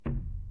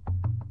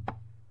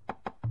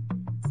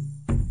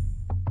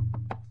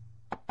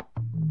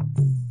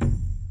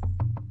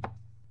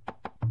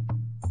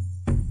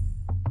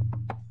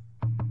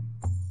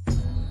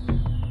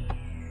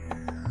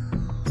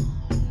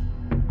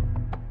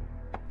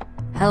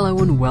Hello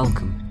and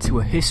welcome to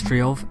A History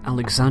of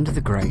Alexander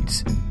the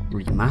Great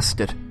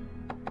Remastered,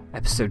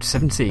 Episode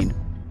 17,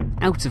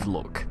 Out of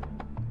Luck.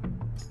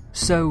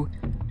 So,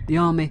 the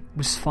army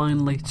was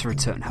finally to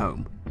return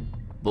home,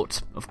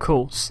 but, of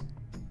course,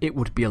 it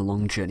would be a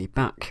long journey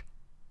back.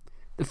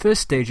 The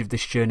first stage of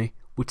this journey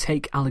would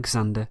take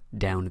Alexander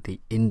down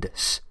the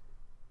Indus.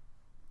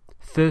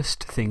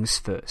 First things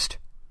first,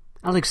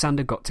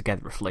 Alexander got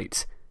together a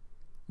fleet.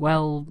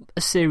 Well,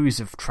 a series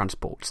of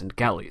transports and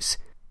galleys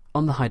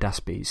on the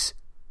Hydaspes.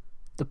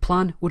 The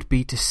plan would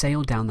be to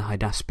sail down the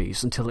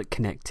Hydaspes until it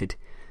connected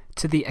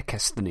to the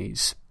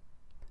Acesthenes,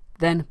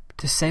 then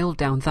to sail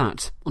down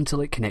that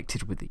until it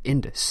connected with the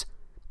Indus,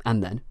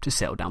 and then to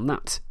sail down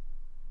that.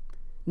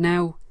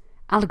 Now,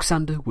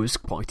 Alexander was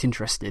quite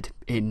interested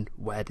in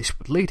where this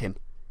would lead him.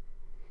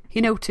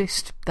 He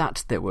noticed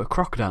that there were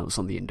crocodiles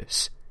on the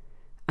Indus,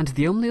 and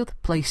the only other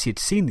place he had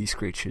seen these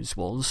creatures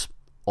was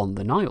on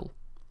the Nile.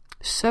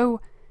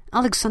 So,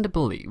 Alexander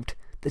believed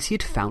that he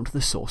had found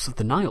the source of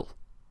the Nile,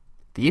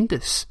 the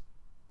Indus.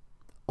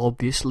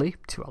 Obviously,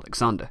 to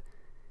Alexander,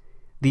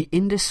 the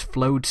Indus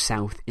flowed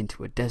south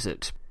into a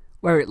desert,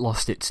 where it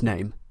lost its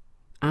name,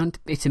 and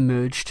it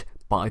emerged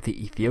by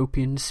the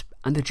Ethiopians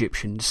and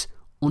Egyptians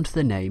under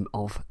the name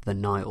of the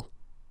Nile.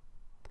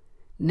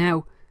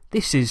 Now,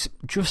 this is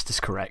just as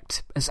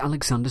correct as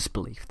Alexander's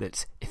belief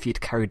that if he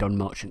had carried on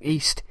marching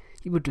east,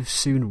 he would have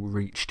soon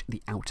reached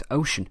the outer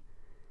ocean,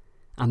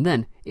 and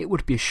then it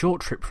would be a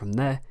short trip from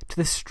there to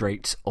the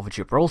Straits of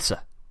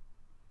Gibraltar.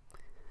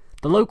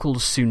 The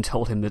locals soon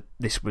told him that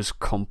this was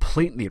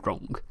completely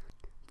wrong,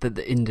 that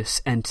the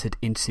Indus entered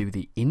into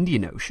the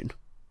Indian Ocean.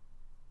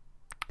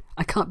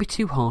 I can't be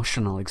too harsh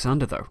on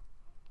Alexander, though.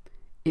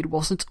 It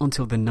wasn't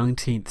until the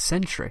 19th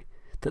century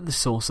that the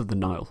source of the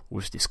Nile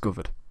was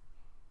discovered.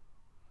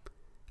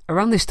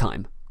 Around this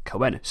time,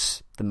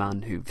 Coenus, the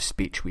man whose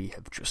speech we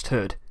have just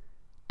heard,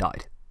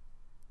 died.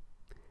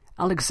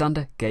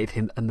 Alexander gave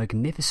him a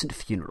magnificent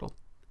funeral,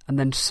 and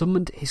then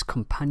summoned his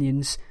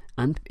companions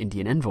and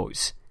Indian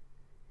envoys.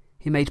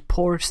 He made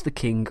Porus the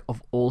king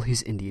of all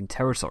his Indian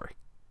territory.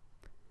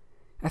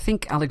 I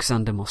think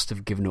Alexander must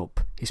have given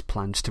up his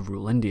plans to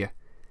rule India,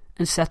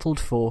 and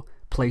settled for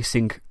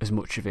placing as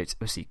much of it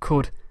as he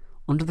could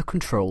under the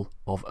control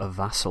of a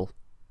vassal.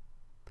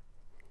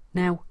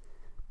 Now,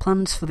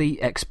 plans for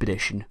the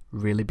expedition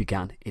really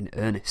began in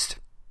earnest.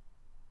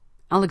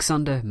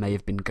 Alexander may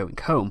have been going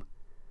home,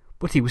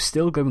 but he was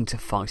still going to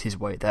fight his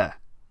way there.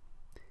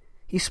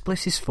 He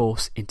split his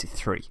force into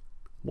three.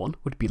 One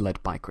would be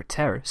led by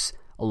Craterus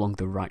along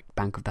the right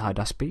bank of the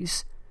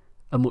Hydaspes.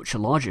 A much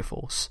larger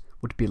force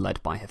would be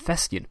led by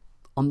Hephaestion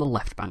on the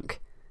left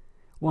bank,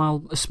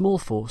 while a small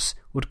force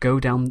would go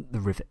down the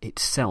river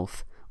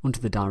itself under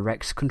the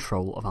direct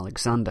control of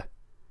Alexander.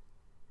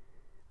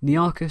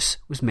 Nearchus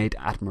was made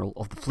admiral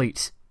of the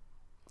fleet.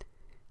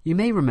 You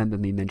may remember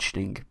me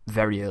mentioning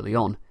very early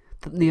on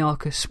that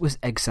Nearchus was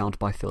exiled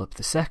by Philip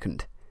II,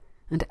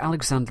 and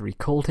Alexander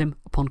recalled him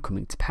upon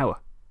coming to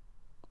power.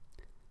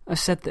 I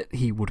said that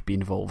he would be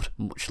involved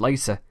much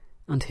later,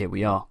 and here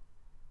we are.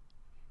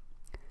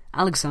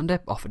 Alexander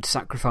offered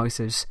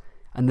sacrifices,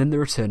 and then the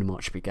return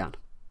march began.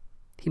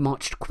 He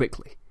marched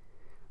quickly,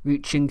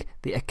 reaching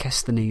the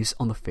Acesthenes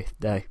on the 5th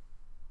day.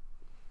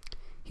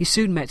 He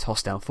soon met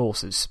hostile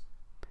forces.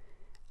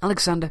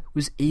 Alexander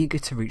was eager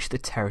to reach the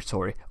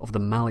territory of the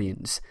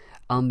Malians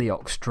and the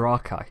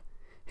Oxdraci,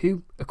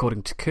 who,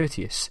 according to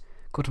Curtius,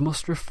 could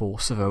muster a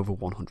force of over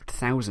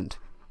 100,000.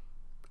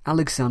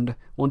 Alexander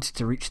wanted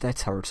to reach their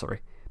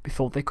territory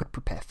before they could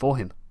prepare for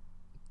him.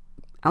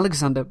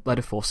 Alexander led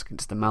a force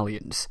against the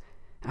Malians,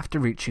 after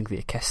reaching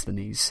the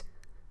Acesthenes,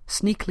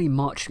 sneakily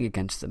marching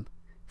against them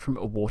from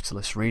a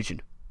waterless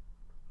region.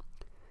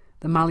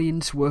 The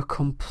Malians were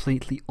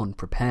completely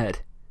unprepared.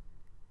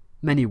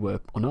 Many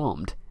were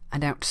unarmed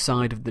and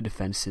outside of the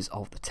defences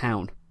of the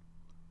town.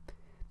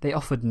 They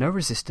offered no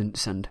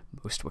resistance, and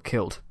most were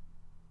killed.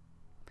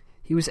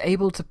 He was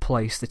able to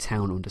place the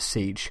town under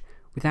siege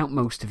without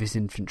most of his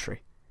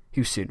infantry,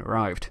 who soon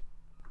arrived.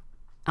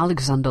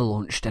 Alexander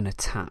launched an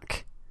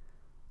attack.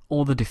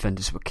 All the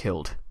defenders were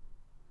killed.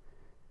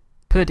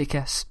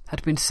 Perdiccas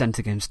had been sent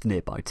against a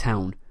nearby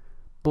town,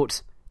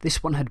 but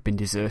this one had been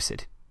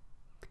deserted.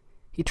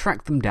 He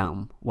tracked them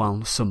down,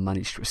 while some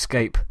managed to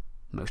escape.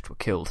 Most were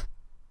killed.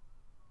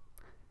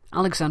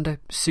 Alexander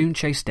soon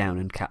chased down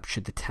and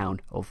captured the town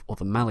of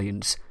other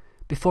Malians,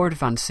 before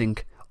advancing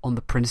on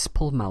the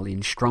principal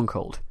Malian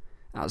stronghold,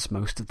 as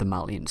most of the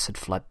Malians had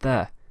fled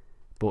there.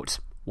 But,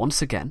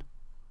 once again,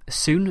 as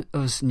soon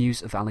as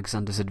news of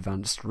Alexander's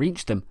advance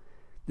reached them,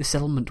 the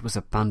settlement was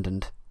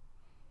abandoned.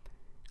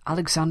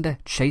 Alexander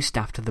chased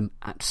after them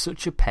at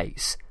such a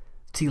pace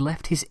that he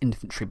left his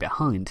infantry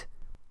behind,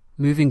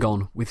 moving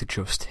on with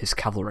just his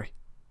cavalry.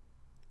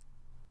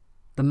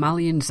 The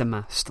Malians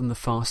amassed on the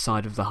far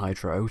side of the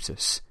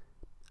Hydraotus.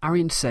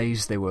 Arrian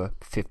says they were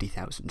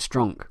 50,000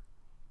 strong.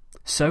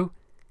 So,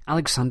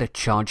 Alexander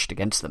charged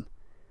against them,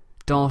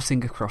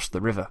 darting across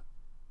the river.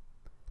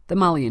 The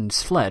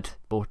Malians fled,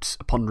 but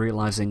upon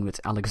realising that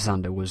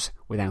Alexander was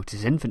without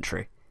his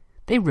infantry,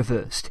 they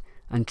reversed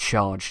and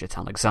charged at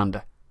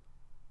Alexander.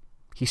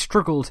 He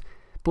struggled,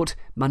 but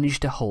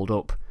managed to hold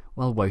up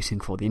while waiting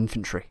for the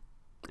infantry,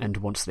 and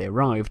once they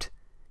arrived,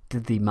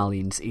 did the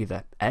Malians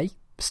either A.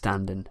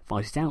 stand and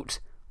fight it out,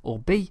 or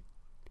B.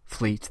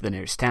 flee to the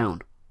nearest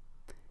town?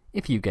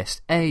 If you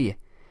guessed A,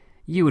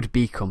 you would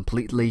be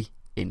completely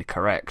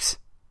incorrect.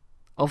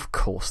 Of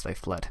course they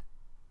fled.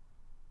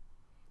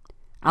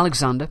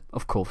 Alexander,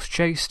 of course,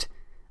 chased,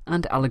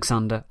 and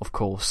Alexander, of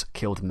course,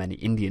 killed many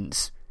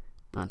Indians,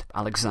 and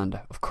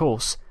Alexander, of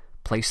course,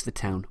 placed the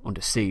town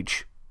under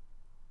siege.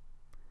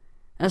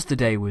 As the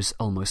day was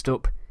almost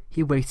up,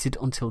 he waited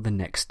until the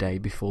next day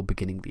before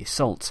beginning the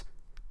assault.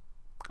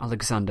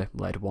 Alexander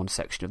led one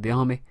section of the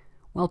army,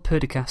 while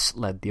Perdiccas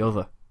led the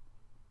other.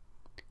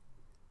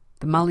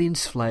 The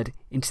Malians fled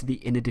into the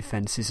inner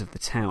defences of the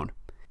town.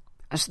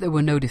 As there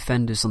were no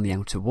defenders on the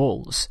outer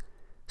walls,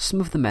 some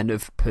of the men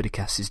of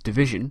Perdiccas's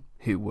division,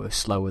 who were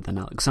slower than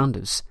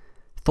Alexander's,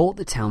 thought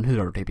the town had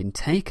already been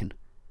taken.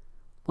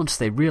 Once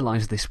they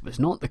realised this was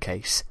not the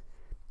case,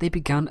 they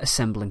began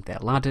assembling their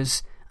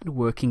ladders and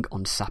working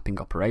on sapping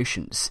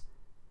operations.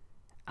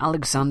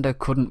 Alexander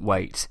couldn't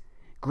wait,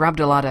 grabbed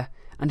a ladder,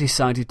 and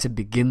decided to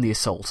begin the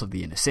assault of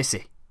the inner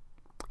city.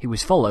 He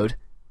was followed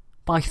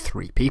by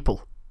 3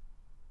 people.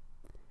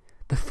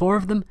 The 4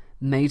 of them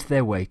made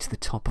their way to the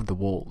top of the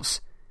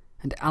walls,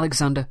 and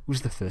Alexander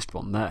was the first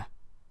one there.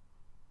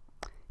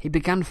 He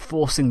began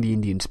forcing the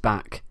Indians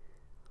back,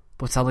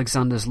 but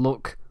Alexander's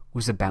luck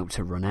was about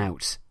to run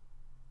out.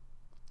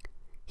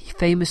 He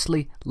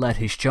famously led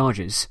his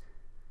charges,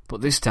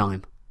 but this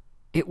time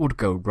it would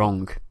go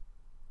wrong.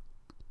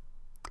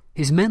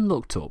 His men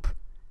looked up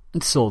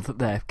and saw that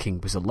their king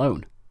was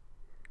alone.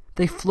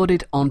 They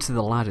flooded onto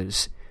the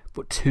ladders,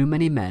 but too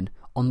many men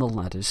on the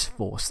ladders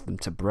forced them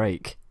to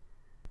break.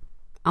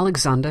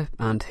 Alexander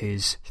and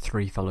his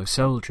 3 fellow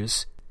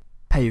soldiers,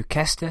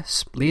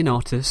 Peucestes,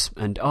 Leonatus,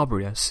 and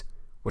Arbrias,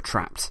 were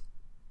trapped.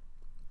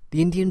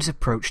 The Indians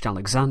approached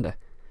Alexander,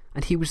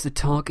 and he was the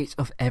target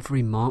of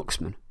every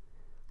marksman.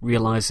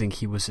 Realising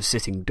he was a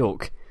sitting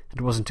duck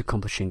and wasn't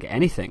accomplishing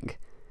anything,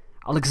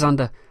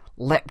 Alexander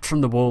leapt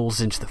from the walls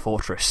into the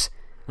fortress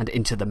and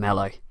into the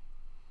melee.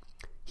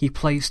 He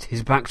placed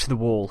his back to the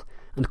wall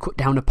and cut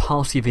down a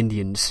party of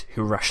Indians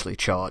who rashly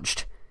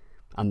charged,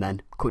 and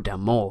then cut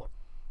down more.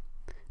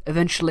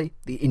 Eventually,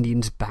 the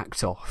Indians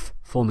backed off,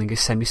 forming a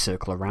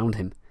semicircle around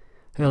him,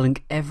 hurling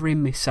every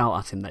missile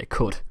at him they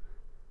could.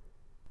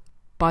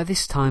 By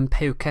this time,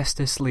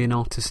 Peucestes,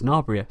 Leonatus, and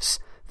Arbrias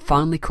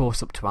finally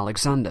caught up to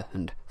Alexander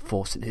and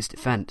fought in his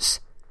defence.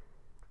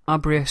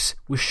 Arbrias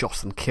was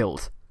shot and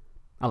killed.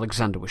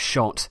 Alexander was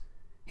shot.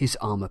 His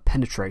armour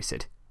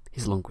penetrated.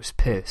 His lung was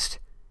pierced.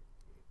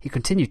 He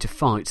continued to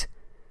fight,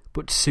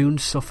 but soon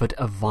suffered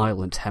a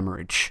violent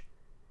hemorrhage.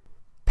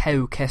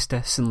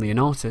 Peucestes and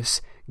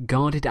Leonatus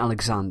guarded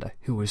Alexander,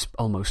 who was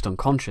almost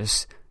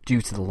unconscious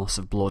due to the loss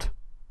of blood.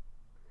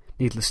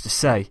 Needless to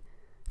say,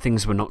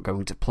 things were not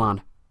going to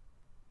plan.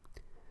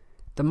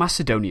 The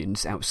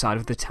Macedonians outside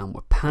of the town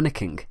were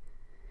panicking.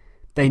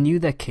 They knew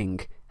their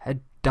king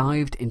had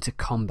dived into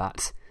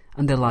combat,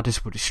 and their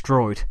ladders were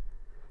destroyed.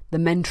 The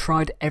men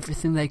tried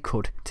everything they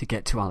could to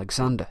get to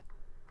Alexander.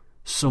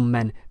 Some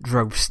men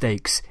drove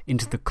stakes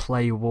into the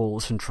clay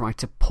walls and tried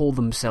to pull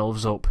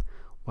themselves up,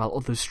 while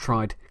others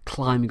tried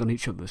climbing on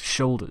each other's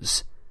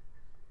shoulders.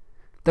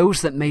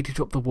 Those that made it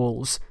up the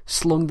walls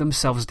slung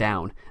themselves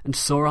down and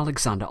saw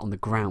Alexander on the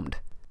ground,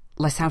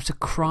 let out a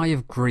cry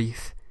of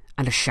grief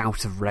and a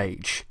shout of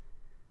rage.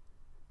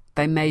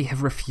 They may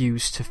have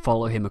refused to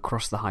follow him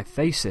across the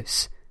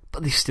Hyphasis,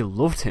 but they still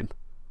loved him.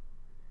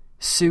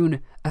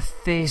 Soon a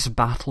fierce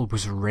battle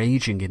was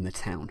raging in the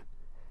town.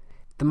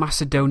 The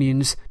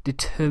Macedonians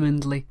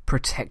determinedly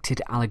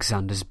protected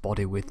Alexander's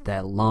body with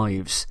their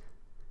lives.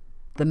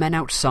 The men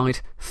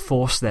outside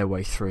forced their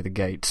way through the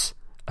gates,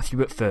 a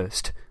few at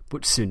first,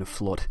 but soon a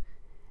flood.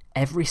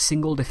 Every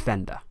single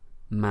defender,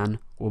 man,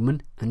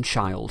 woman, and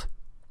child,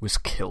 was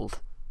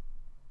killed.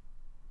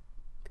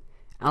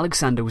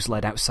 Alexander was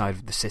led outside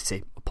of the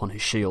city upon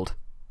his shield.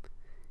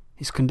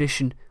 His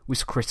condition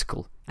was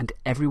critical, and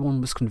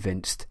everyone was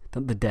convinced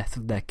that the death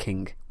of their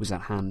king was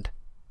at hand.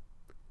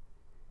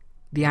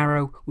 The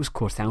arrow was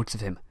cut out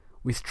of him,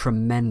 with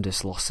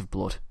tremendous loss of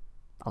blood.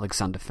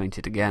 Alexander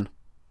fainted again,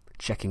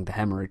 checking the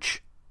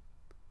hemorrhage.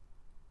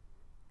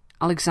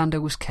 Alexander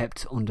was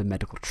kept under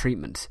medical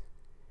treatment.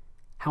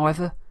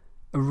 However,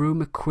 a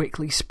rumour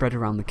quickly spread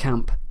around the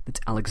camp that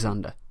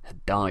Alexander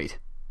had died.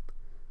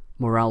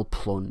 Morale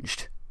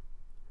plunged.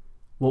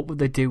 What would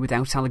they do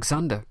without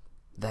Alexander,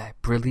 their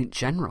brilliant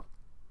general?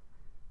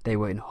 They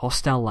were in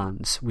hostile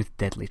lands with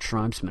deadly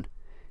tribesmen,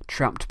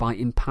 trapped by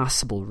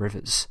impassable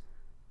rivers.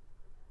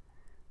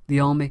 The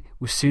army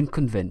was soon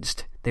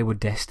convinced they were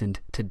destined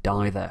to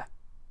die there.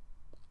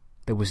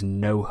 There was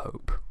no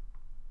hope.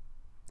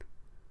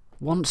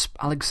 Once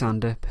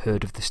Alexander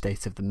heard of the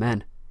state of the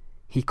men,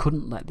 he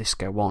couldn't let this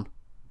go on.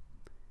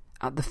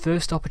 At the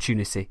first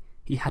opportunity,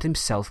 he had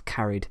himself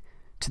carried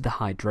to the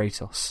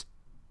Hydratos.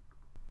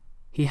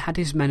 He had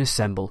his men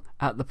assemble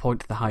at the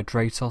point the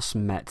Hydratos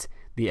met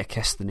the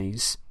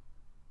Acesthenes.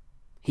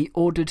 He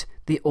ordered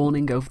the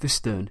awning over the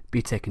stern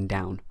be taken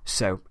down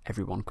so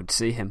everyone could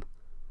see him.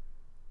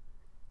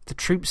 The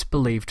troops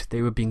believed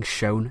they were being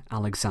shown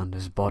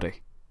Alexander's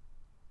body.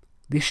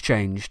 This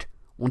changed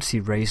once he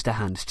raised a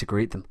hand to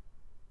greet them.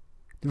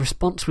 The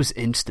response was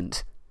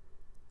instant.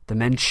 The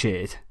men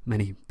cheered,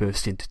 many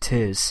burst into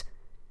tears.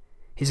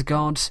 His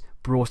guards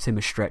brought him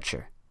a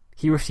stretcher.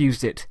 He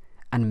refused it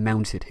and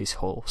mounted his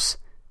horse.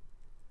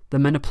 The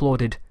men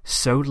applauded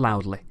so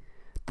loudly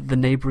that the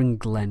neighbouring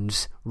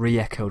glens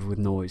re-echoed with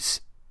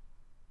noise.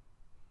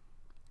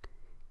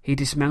 He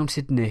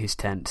dismounted near his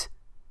tent,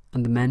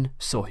 and the men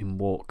saw him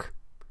walk.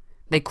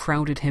 They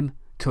crowded him,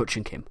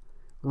 touching him.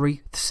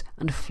 Wreaths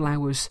and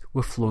flowers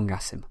were flung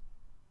at him.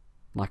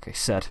 Like I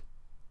said,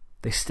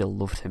 they still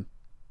loved him.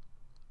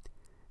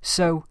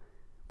 So,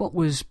 what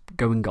was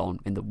going on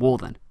in the war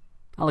then?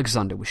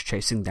 Alexander was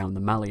chasing down the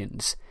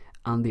Malians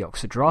and the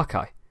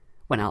Oxydraci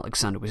when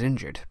Alexander was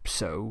injured,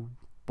 so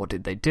what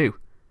did they do?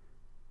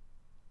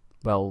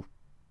 Well,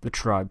 the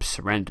tribes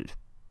surrendered.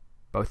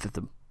 Both of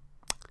them.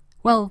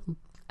 Well,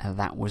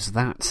 that was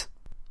that.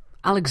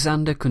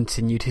 Alexander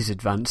continued his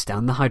advance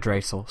down the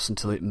Hydratos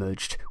until it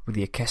merged with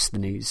the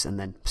Acesthenes, and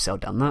then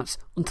sailed down that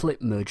until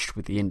it merged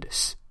with the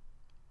Indus.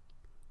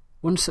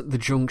 Once at the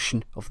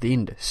junction of the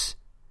Indus,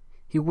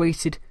 he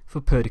waited for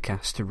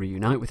Perdiccas to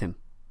reunite with him.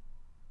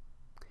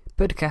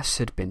 Perdiccas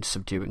had been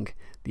subduing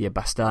the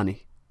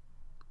Abastani.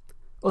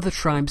 Other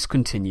tribes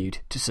continued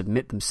to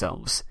submit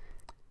themselves,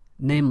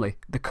 namely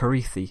the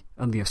Carithi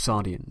and the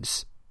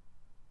Osadians.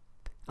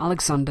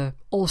 Alexander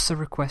also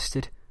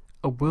requested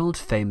a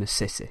world-famous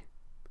city,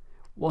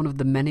 one of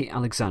the many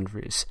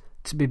Alexandrias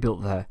to be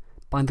built there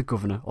by the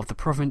governor of the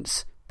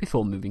province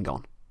before moving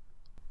on.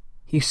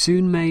 He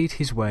soon made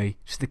his way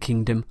to the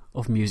kingdom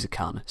of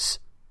Musicanus.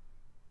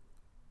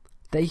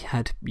 They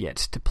had yet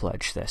to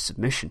pledge their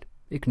submission,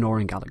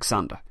 ignoring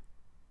Alexander.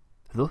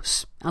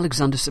 Thus,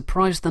 Alexander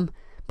surprised them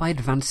by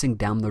advancing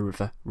down the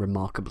river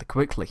remarkably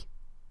quickly.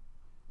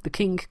 The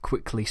king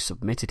quickly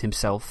submitted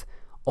himself,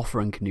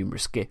 offering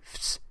numerous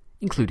gifts,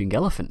 including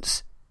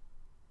elephants.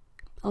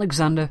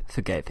 Alexander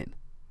forgave him.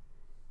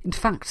 In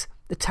fact,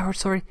 the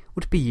territory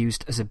would be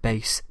used as a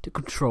base to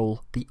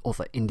control the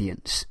other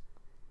Indians.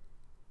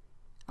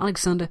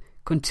 Alexander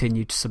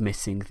continued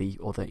submitting the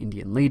other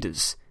Indian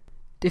leaders,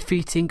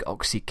 defeating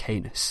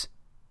Oxycanus.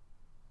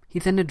 He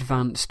then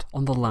advanced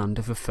on the land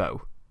of a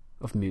foe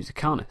of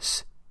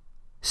Musicanus,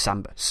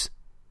 Sambus.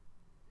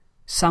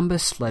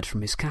 Sambus fled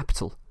from his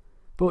capital,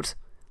 but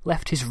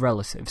left his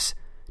relatives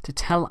to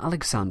tell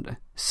Alexander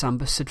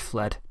Sambus had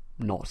fled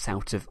not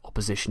out of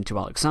opposition to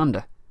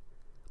Alexander,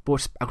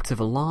 but out of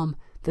alarm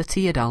that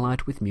he had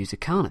allied with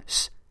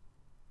Musicanus.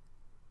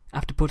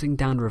 After putting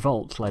down a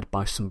revolt led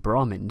by some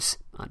Brahmins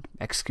and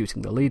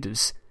executing the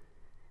leaders,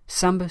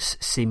 Sambus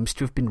seems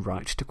to have been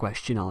right to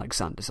question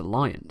Alexander's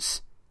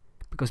alliance,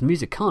 because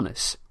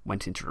Musicanus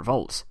went into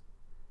revolt.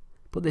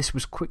 But this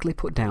was quickly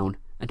put down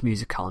and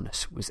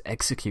Musicanus was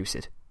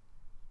executed.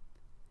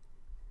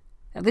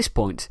 At this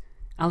point,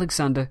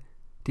 Alexander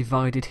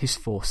divided his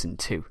force in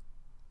two.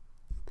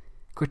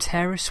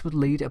 Craterus would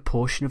lead a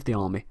portion of the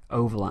army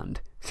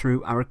overland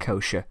through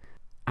Arachosia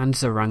and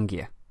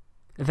Zarangia,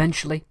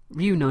 eventually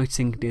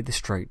reuniting near the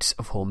Straits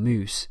of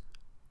Hormuz,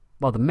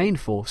 while the main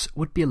force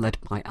would be led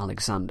by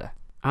Alexander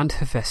and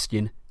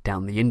Hephaestion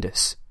down the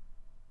Indus.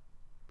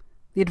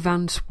 The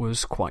advance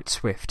was quite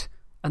swift,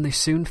 and they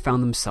soon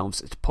found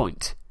themselves at a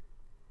point,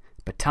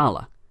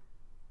 Batala,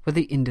 where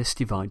the Indus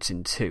divides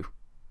in two.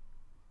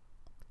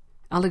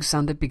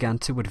 Alexander began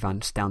to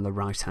advance down the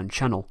right-hand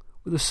channel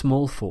with a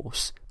small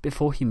force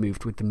before he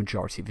moved with the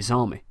majority of his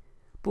army,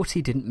 but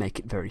he didn't make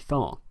it very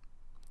far.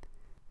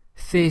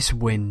 Fierce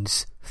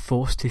winds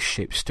forced his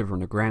ships to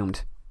run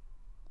aground.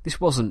 This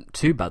wasn't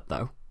too bad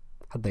though.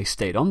 Had they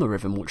stayed on the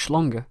river much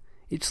longer,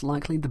 it's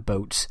likely the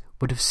boats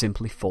would have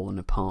simply fallen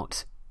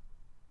apart.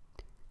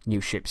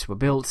 New ships were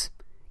built,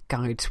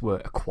 guides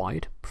were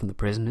acquired from the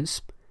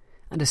prisoners,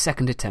 and a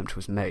second attempt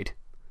was made.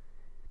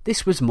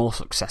 This was more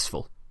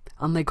successful,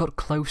 and they got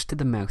close to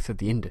the mouth of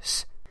the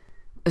Indus.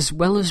 As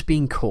well as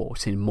being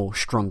caught in more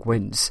strong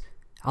winds,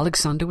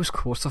 Alexander was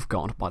caught off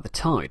guard by the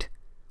tide,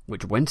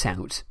 which went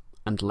out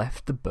and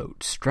left the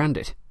boat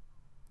stranded.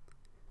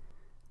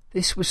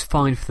 This was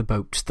fine for the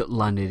boats that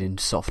landed in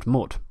soft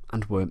mud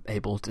and were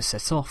able to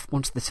set off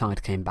once the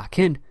tide came back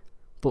in,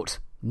 but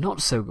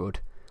not so good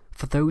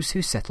for those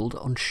who settled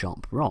on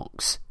sharp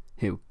rocks,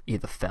 who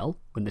either fell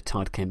when the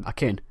tide came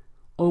back in,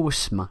 or were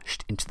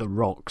smashed into the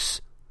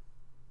rocks.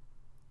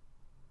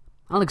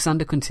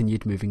 Alexander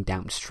continued moving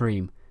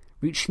downstream,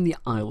 reaching the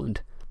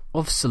island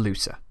of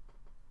Saluta.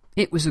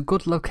 It was a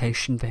good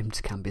location for him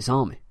to camp his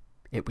army.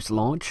 It was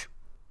large,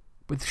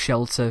 with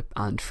shelter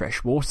and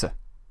fresh water.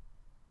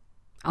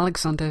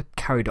 Alexander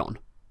carried on.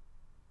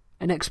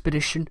 An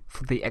expedition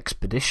for the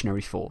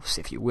expeditionary force,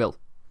 if you will.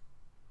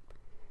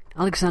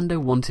 Alexander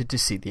wanted to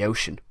see the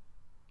ocean,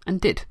 and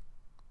did.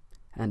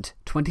 And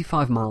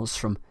 25 miles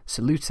from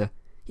Saluta,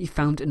 he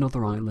found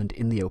another island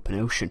in the open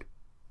ocean.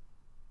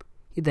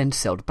 He then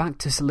sailed back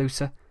to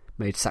Saluta,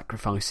 made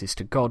sacrifices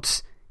to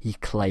gods, he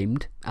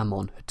claimed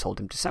Ammon had told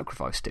him to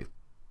sacrifice to.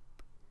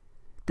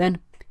 Then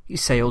he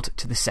sailed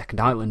to the second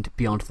island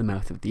beyond the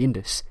mouth of the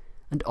Indus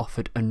and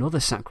offered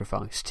another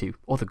sacrifice to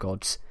other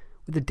gods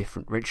with a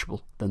different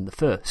ritual than the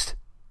first.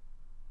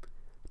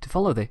 To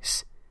follow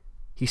this,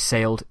 he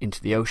sailed into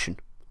the ocean,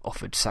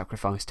 offered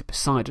sacrifice to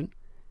Poseidon,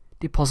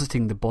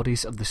 depositing the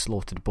bodies of the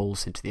slaughtered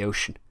bulls into the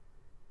ocean.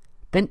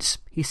 Thence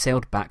he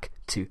sailed back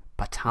to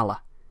Patala,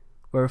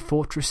 where a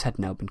fortress had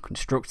now been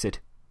constructed.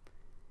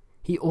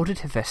 He ordered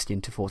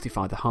Hephaestion to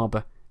fortify the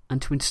harbour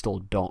and to install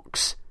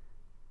docks.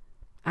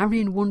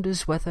 Arrian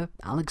wonders whether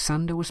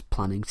Alexander was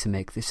planning to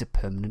make this a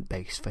permanent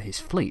base for his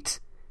fleet.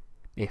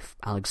 If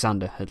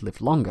Alexander had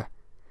lived longer,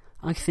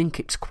 I think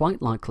it's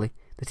quite likely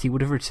that he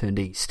would have returned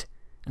east,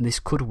 and this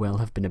could well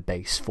have been a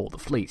base for the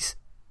fleet.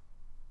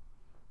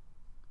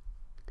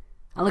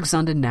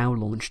 Alexander now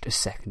launched a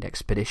second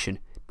expedition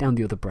down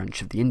the other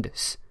branch of the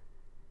Indus.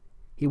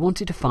 He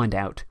wanted to find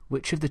out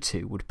which of the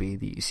two would be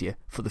the easier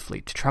for the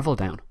fleet to travel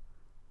down.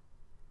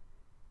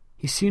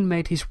 He soon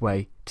made his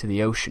way to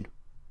the ocean.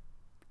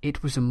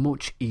 It was a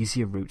much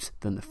easier route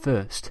than the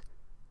first.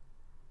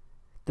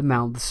 The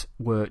mouths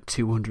were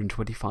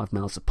 225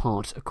 miles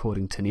apart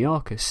according to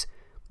Nearchus,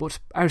 but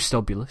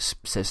Aristobulus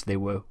says they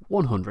were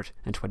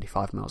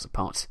 125 miles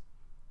apart.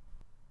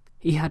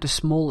 He had a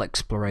small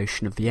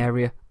exploration of the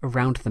area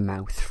around the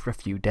mouth for a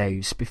few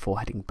days before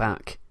heading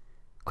back,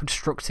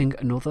 constructing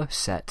another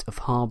set of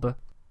harbour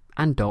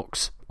and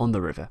docks on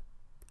the river,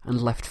 and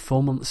left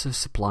 4 months of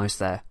supplies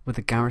there with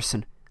a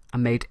garrison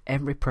and made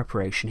every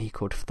preparation he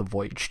could for the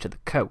voyage to the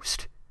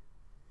coast.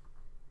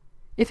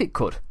 If it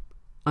could,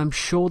 I'm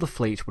sure the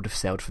fleet would have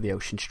sailed for the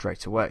ocean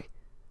straight away,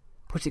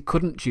 but it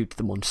couldn't due to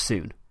the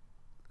monsoon,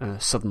 a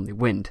southerly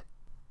wind,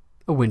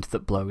 a wind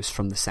that blows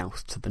from the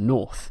south to the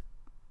north,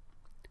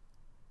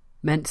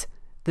 meant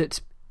that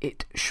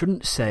it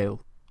shouldn't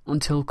sail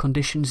until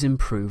conditions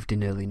improved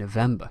in early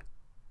November.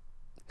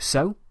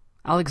 So,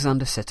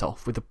 Alexander set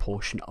off with a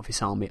portion of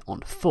his army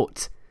on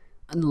foot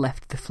and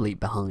left the fleet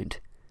behind,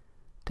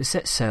 to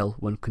set sail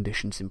when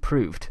conditions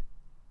improved.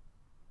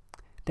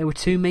 There were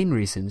two main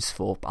reasons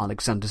for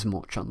Alexander's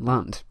march on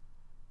land.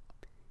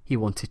 He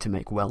wanted to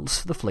make wells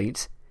for the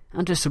fleet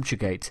and to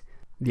subjugate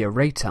the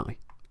Aretae,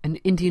 an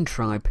Indian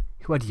tribe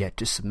who had yet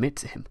to submit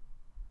to him.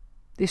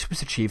 This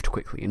was achieved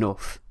quickly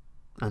enough,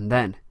 and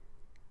then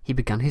he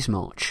began his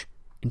march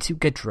into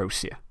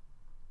Gedrosia.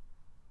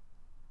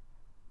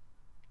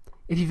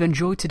 If you've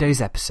enjoyed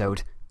today's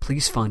episode,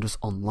 please find us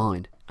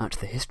online at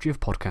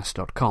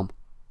thehistoryofpodcast.com.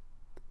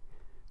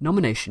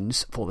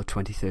 Nominations for the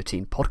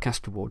 2013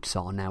 Podcast Awards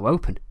are now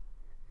open.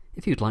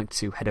 If you'd like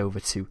to head over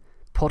to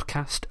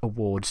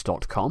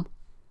podcastawards.com,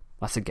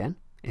 that again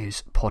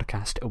is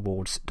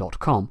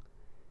podcastawards.com,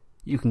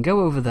 you can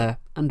go over there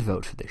and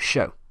vote for this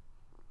show.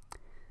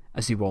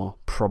 As you are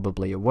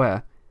probably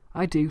aware,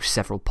 I do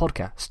several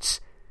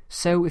podcasts,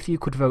 so if you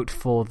could vote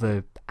for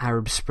the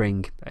Arab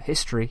Spring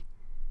history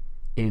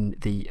in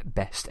the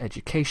Best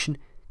Education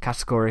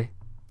category,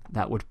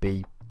 that would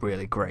be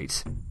really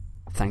great.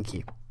 Thank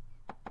you.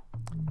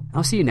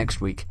 I'll see you next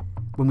week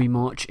when we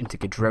march into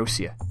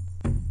Gedrosia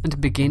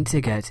and begin to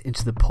get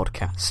into the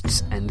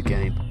podcast's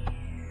endgame.